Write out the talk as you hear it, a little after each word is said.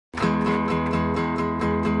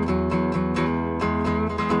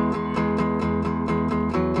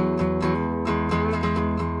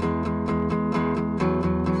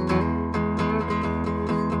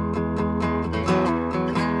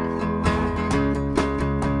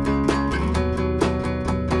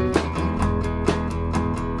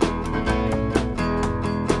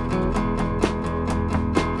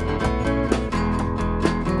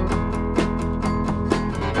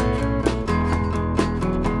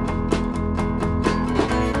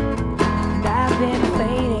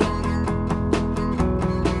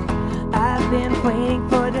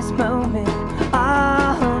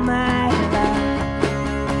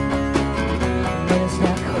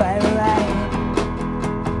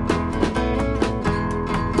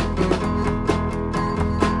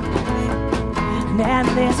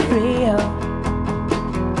this real.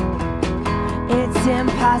 It's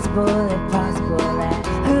impossible that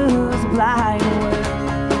who's blind world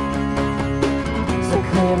so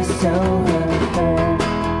clear to so hurt.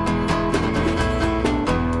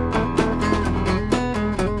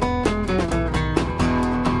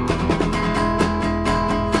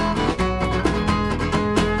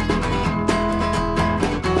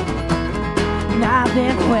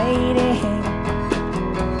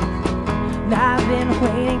 I've been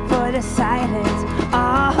waiting for the silence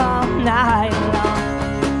all night long.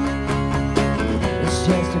 It's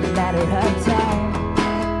just a matter of time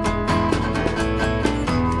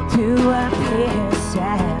to appear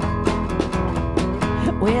sad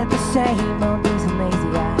with the same old these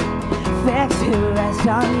lazy eyes effects to rest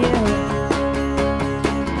on you.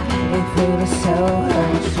 If we were so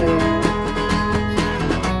untrue.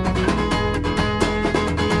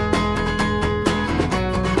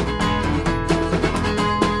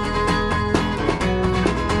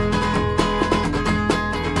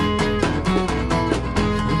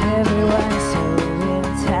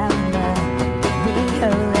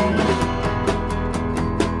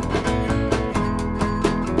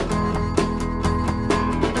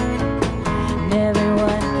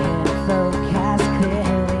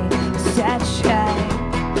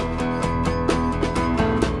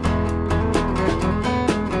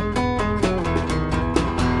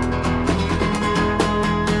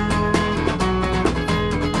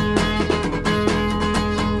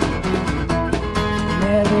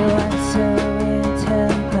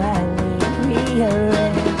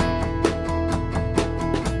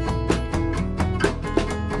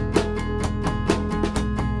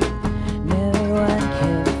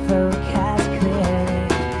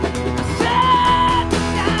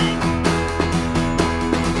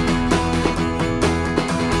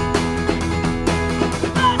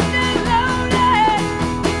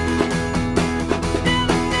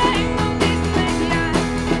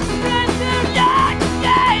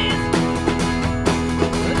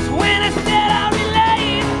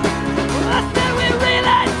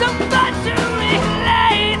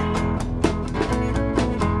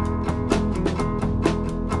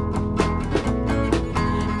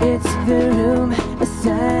 It's the room, the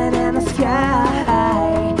sun and the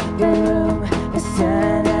sky. The room, the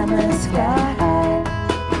sun and the sky.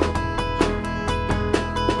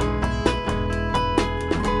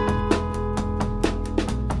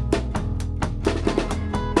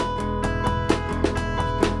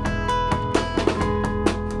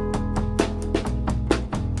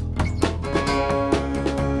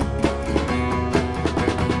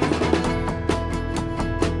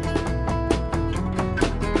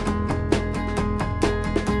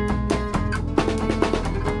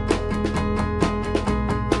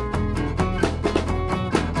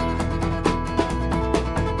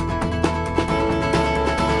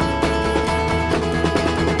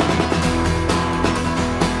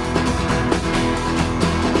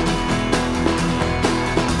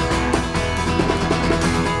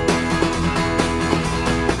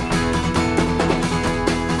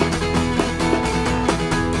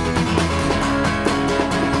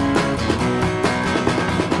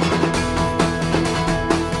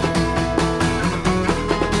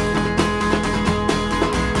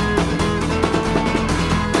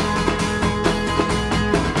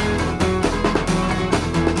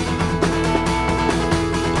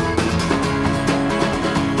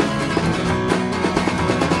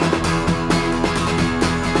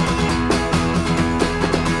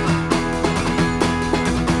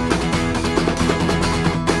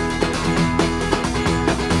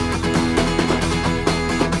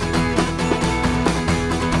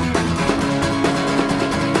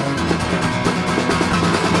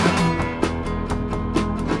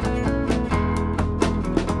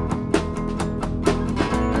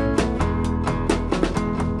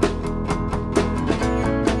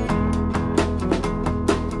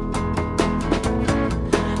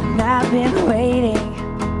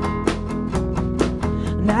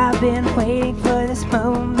 I've been waiting for this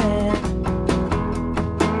moment.